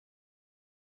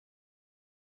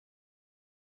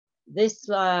This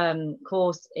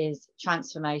course is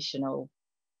transformational.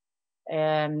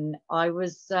 I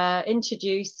was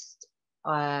introduced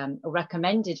or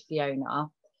recommended Fiona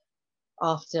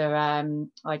after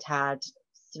I'd had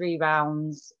 3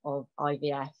 rounds of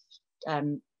IVF.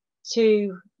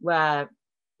 2 were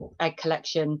egg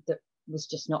collection that was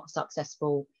just not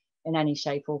successful in any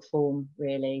shape or form,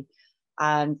 really.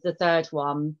 And the 3rd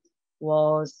one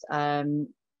was,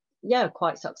 yeah,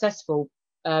 quite successful,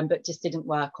 but just didn't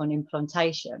work on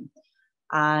implantation.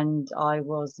 And I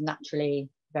was naturally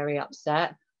very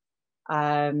upset.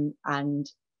 And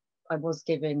I was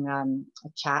giving a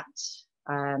chat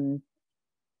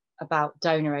about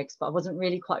donor eggs, but I wasn't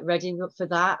really quite ready for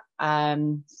that.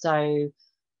 So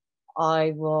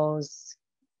I was,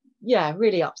 yeah,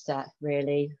 really upset,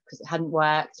 really, because it hadn't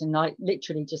worked. And I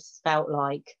literally just felt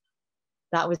like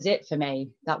that was it for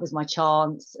me. That was my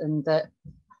chance, and that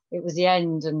it was the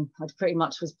end. And I pretty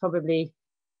much was probably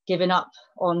given up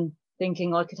on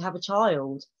thinking I could have a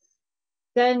child.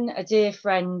 Then a dear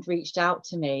friend reached out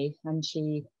to me, and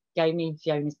she gave me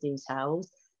Fiona's details.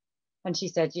 And she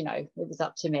said, you know, it was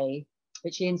up to me,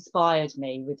 but she inspired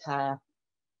me with her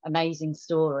amazing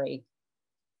story,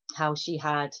 how she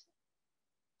had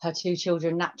her 2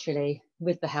 children naturally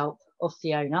with the help of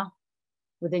Fiona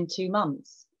within 2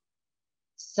 months.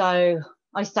 So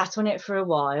I sat on it for a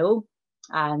while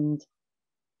and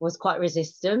was quite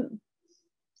resistant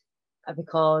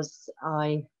because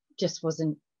I just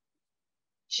wasn't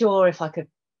sure if I could,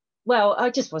 well,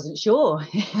 I just wasn't sure,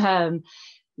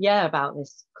 yeah, about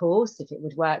this course, if it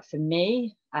would work for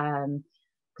me,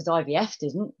 because IVF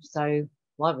didn't, so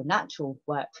why would natural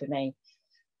work for me?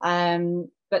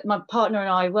 But my partner and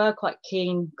I were quite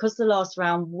keen, because the last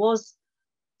round was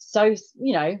so,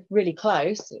 you know, really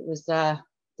close. It was the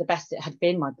best it had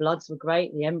been. My bloods were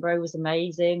great. The embryo was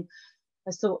amazing.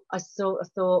 I thought,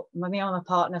 me and my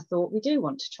partner thought, we do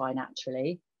want to try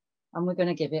naturally, and we're going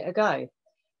to give it a go.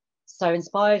 So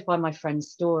inspired by my friend's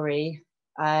story,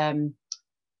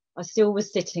 I still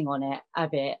was sitting on it a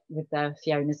bit with the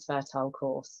Fiona's Fertile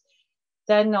course.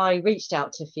 Then I reached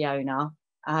out to Fiona,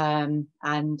 and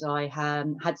I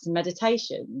had some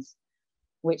meditations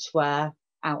which were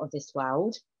out of this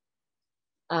world.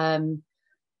 And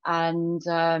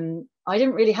I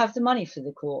didn't really have the money for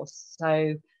the course, so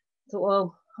I thought,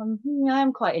 well, I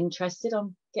am quite interested.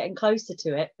 I'm getting closer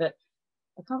to it, but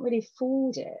I can't really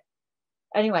afford it.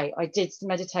 Anyway, I did some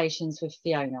meditations with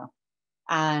Fiona,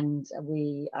 and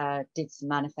we did some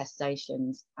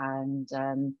manifestations, and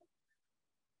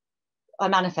I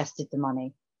manifested the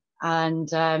money. And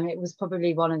it was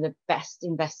probably one of the best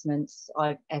investments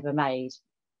I've ever made.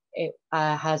 It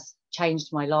has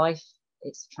changed my life.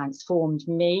 It's transformed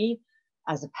me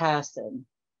as a person.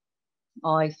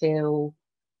 I feel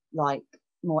like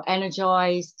more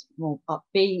energized, more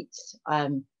upbeat.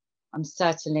 I'm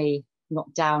certainly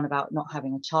not down about not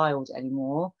having a child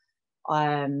anymore.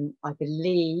 I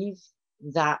believe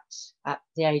that at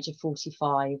the age of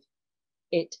 45,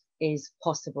 it is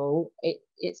possible.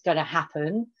 It's going to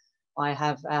happen. I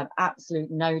have absolute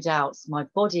no doubts. My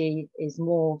body is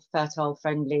more fertile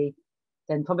friendly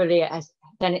than probably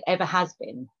than it ever has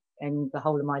been in the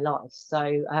whole of my life. So,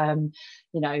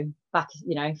 you know, back,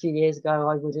 you know, a few years ago,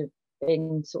 I would have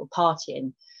been sort of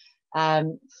partying.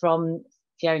 From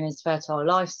Fiona's Fertile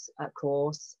Life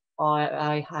course,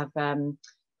 I have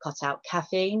cut out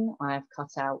caffeine. I have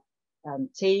cut out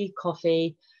tea,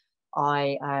 coffee.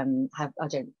 I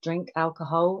don't drink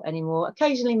alcohol anymore.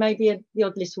 Occasionally, maybe the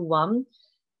odd little one,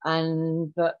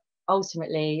 but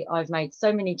ultimately, I've made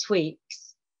so many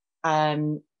tweaks,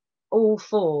 all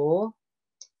for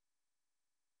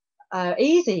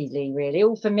easily, really,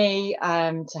 all for me,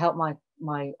 to help my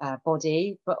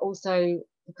body, but also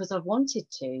because I've wanted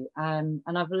to, and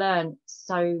I've learned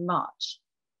so much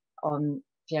on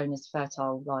Fiona's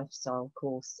Fertile Lifestyle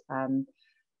course.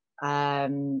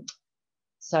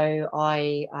 So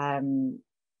I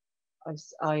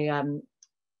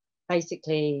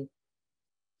basically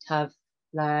have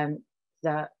learned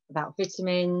about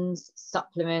vitamins,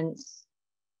 supplements,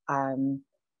 and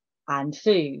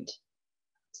food.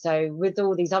 So with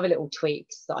all these other little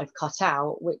tweaks that I've cut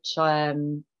out, which I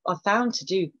found to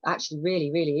do actually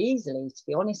really, really easily, to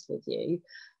be honest with you,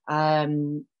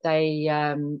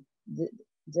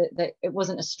 it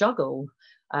wasn't a struggle.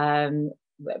 And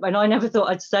I never thought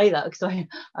I'd say that, because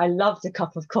I loved a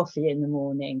cup of coffee in the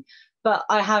morning. But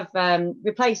I have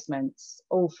replacements,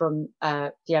 all from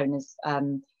Fiona's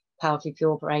Powerfully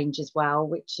Pure range as well,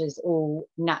 which is all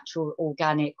natural,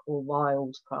 organic, or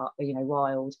wild, you know,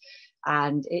 wild.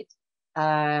 And it,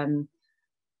 I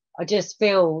just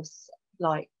feel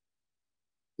like,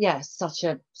 yeah, such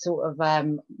a sort of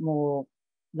more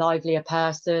livelier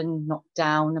person, not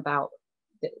down about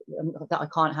that I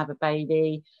can't have a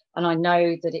baby, and I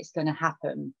know that it's going to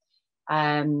happen.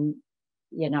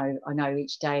 You know, I know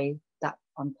each day that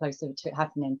I'm closer to it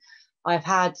happening. I've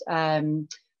had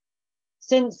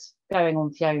since going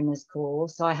on Fiona's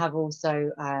course, I have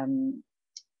also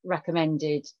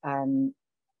recommended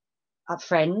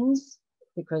friends,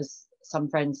 because some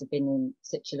friends have been in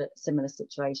similar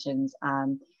situations,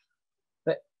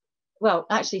 but well,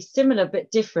 actually similar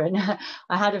but different.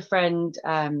 I had a friend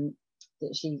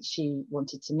that she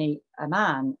wanted to meet a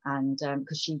man, and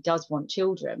because she does want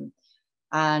children,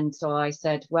 and so I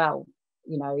said, well,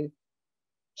 you know,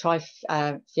 try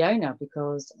Fiona,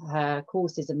 because her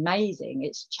course is amazing.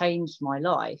 It's changed my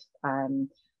life. I'm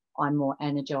more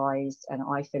energized, and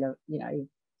I feel, you know,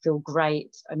 feel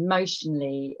great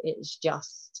emotionally. It's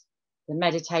just the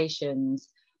meditations.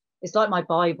 It's like my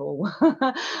Bible.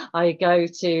 I go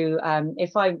to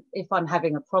if I'm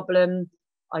having a problem,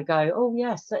 I go, oh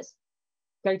yes, let's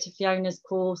go to Fiona's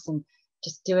course and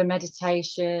just do a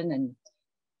meditation and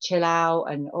chill out,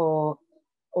 and or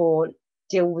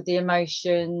deal with the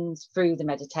emotions through the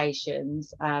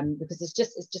meditations, because it's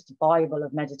just a Bible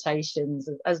of meditations,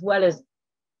 as well as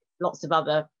lots of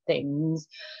other things,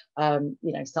 you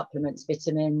know, supplements,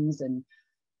 vitamins, and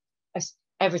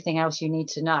everything else you need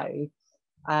to know.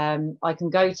 I can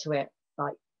go to it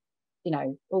like, you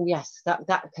know, oh yes,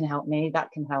 that can help me,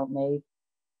 that can help me,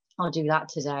 I'll do that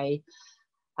today.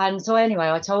 And so anyway,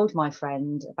 I told my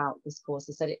friend about this course.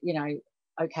 I said, you know,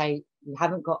 okay, you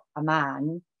haven't got a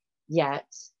man yet,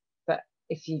 but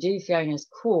if you do Fiona's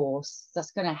course,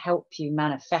 that's going to help you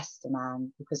manifest a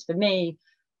man. Because for me,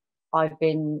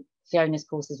 Fiona's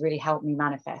course has really helped me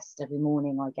manifest. Every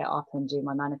morning I get up and do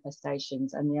my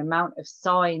manifestations, and the amount of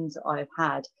signs I've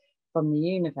had from the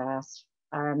universe,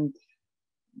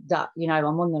 that, you know,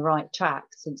 I'm on the right track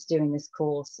since doing this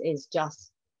course, is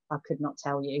just, I could not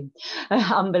tell you,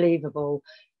 unbelievable.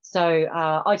 So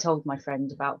I told my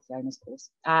friend about Fiona's course,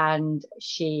 and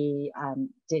she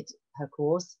did her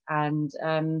course, and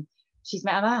she's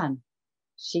met a man.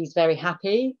 She's very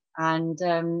happy, and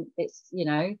it's, you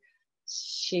know,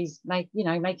 she's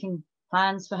making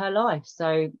plans for her life.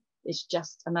 So it's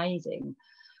just amazing.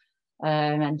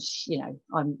 And she, you know,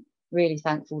 I'm really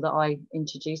thankful that I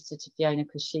introduced her to Fiona,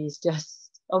 because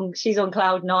she's on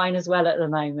cloud 9 as well at the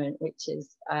moment, which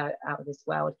is out of this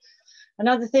world.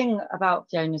 Another thing about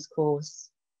Fiona's course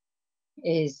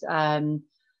is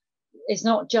it's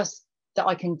not just that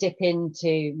I can dip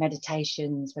into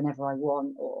meditations whenever I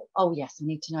want, or oh yes, I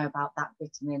need to know about that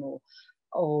vitamin,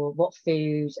 or what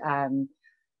food,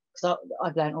 because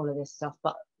I've learned all of this stuff,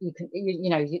 but you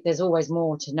know, there's always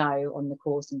more to know on the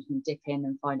course, and you can dip in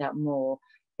and find out more.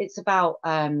 It's about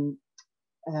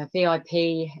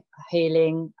VIP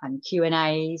healing and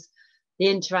Q&As, the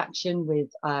interaction with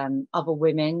other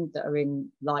women that are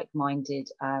in like-minded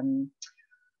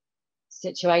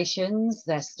situations,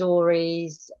 their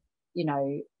stories. You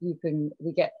know,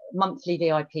 we get monthly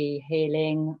VIP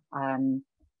healing,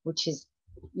 which is,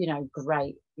 you know,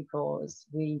 great, because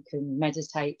we can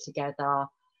meditate together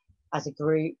as a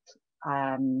group,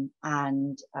 and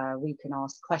we can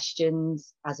ask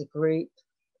questions as a group,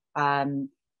 and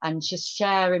just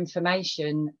share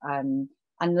information, and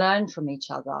learn from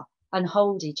each other, and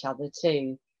hold each other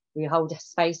too. We hold a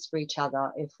space for each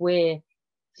other. If we're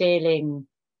feeling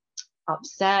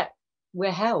upset,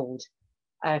 we're held.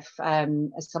 If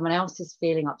someone else is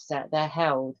feeling upset, they're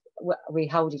held. We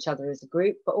hold each other as a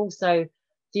group, but also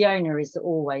Fiona is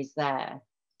always there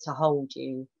to hold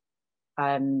you.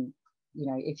 You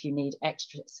know, if you need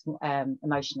extra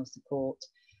emotional support,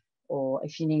 or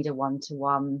if you need a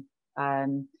one-to-one,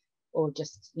 or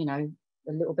just, you know,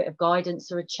 a little bit of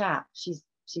guidance or a chat, she's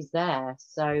there.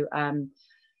 So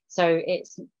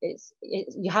it's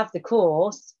you have the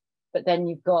course, but then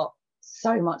you've got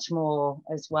so much more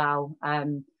as well.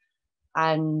 And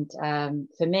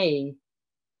for me,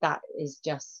 that is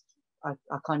just, I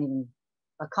can't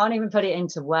even put it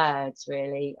into words,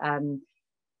 really.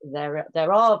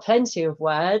 There are plenty of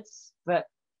words, but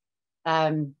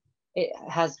it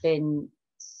has been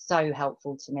so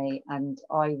helpful to me, and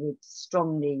I would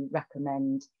strongly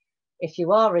recommend, if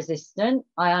you are resistant,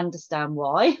 I understand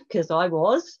why, because I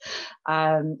was,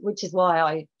 which is why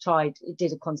I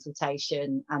did a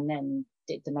consultation, and then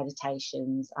did the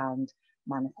meditations, and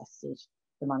manifested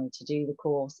the money to do the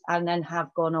course, and then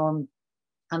have gone on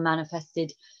and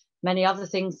manifested many other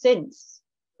things since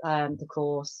the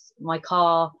course. My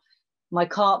car,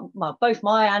 well, both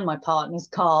my and my partner's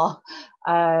car,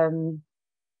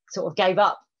 sort of gave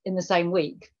up in the same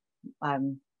week.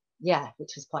 yeah,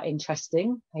 which was quite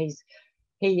interesting. He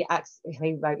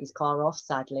wrote his car off,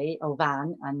 sadly, or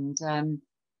van, and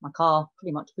my car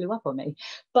pretty much blew up on me.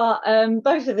 But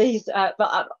both of these,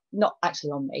 but not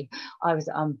actually on me. I'm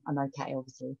okay,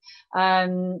 obviously.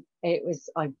 I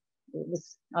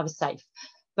was safe,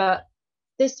 but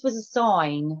this was a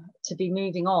sign to be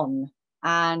moving on,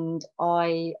 and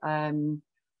I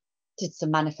did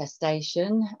some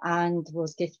manifestation and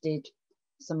was gifted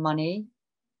some money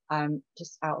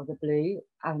just out of the blue,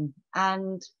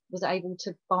 and was able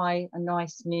to buy a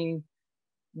nice new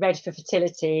red for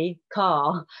fertility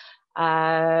car.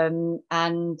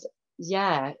 And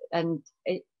yeah, and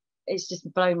it's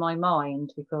just blown my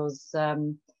mind, because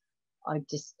I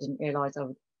just didn't realize I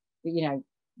would, you know,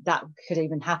 that could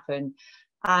even happen.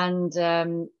 And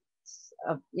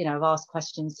you know, I've asked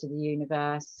questions to the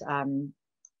universe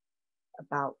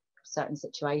about certain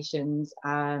situations,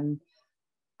 and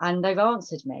they've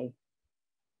answered me.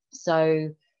 So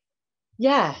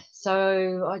yeah,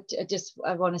 so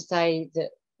I want to say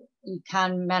that you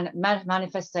can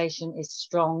manifestation is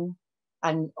strong,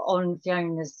 and on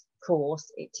Fiona's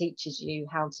course it teaches you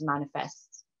how to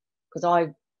manifest, because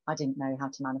I didn't know how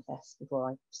to manifest before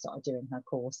I started doing her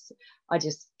course. I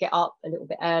just get up a little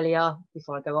bit earlier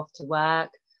before I go off to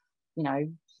work, you know,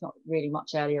 it's not really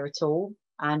much earlier at all,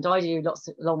 and I do lots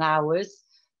of long hours,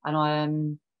 and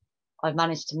I've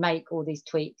managed to make all these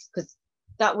tweaks, because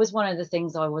that was one of the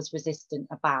things I was resistant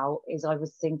about. Is I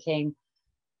was thinking,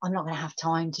 I'm not going to have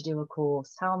time to do a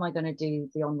course. How am I going to do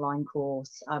the online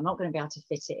course? I'm not going to be able to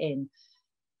fit it in.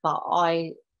 But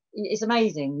it's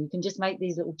amazing. You can just make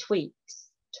these little tweaks,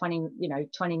 20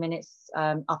 minutes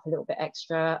up a little bit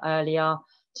extra earlier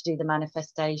to do the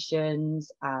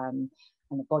manifestations, and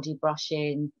the body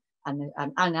brushing, and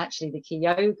actually the key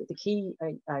yoga. The key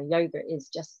yoga is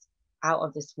just out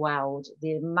of this world.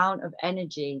 The amount of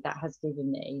energy that has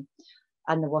given me,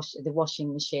 and the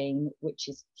washing machine, which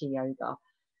is key yoga,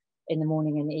 in the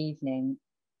morning and evening,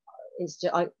 it's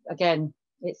just again,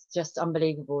 it's just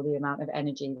unbelievable the amount of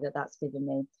energy that that's given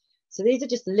me. So these are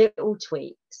just little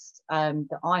tweaks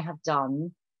that I have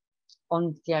done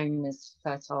on Fiona's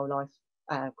Fertile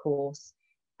Life course,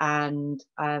 and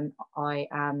I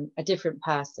am a different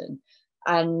person,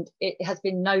 and it has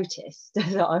been noticed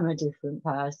that I'm a different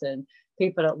person.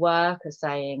 People at work are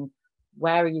saying,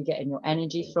 where are you getting your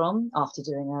energy from after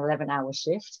doing an 11-hour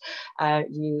shift?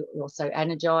 You're so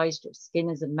energized, your skin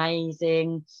is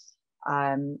amazing.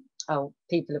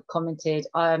 People have commented.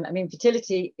 I mean,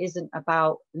 fertility isn't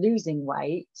about losing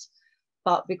weight,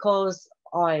 but because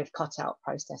I've cut out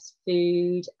processed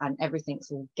food and everything's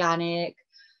organic,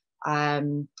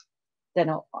 then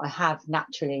I have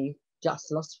naturally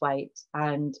just lost weight,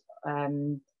 and I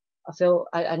feel,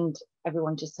 and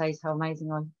everyone just says how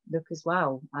amazing I look as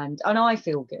well, and I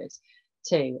feel good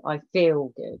too. I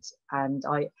feel good, and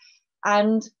I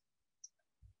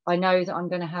know that I'm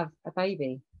going to have a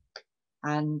baby,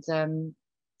 and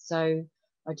so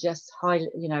I just I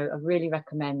really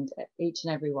recommend each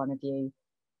and every one of you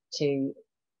to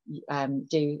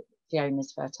do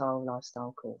Fiona's Fertile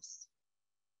Lifestyle course.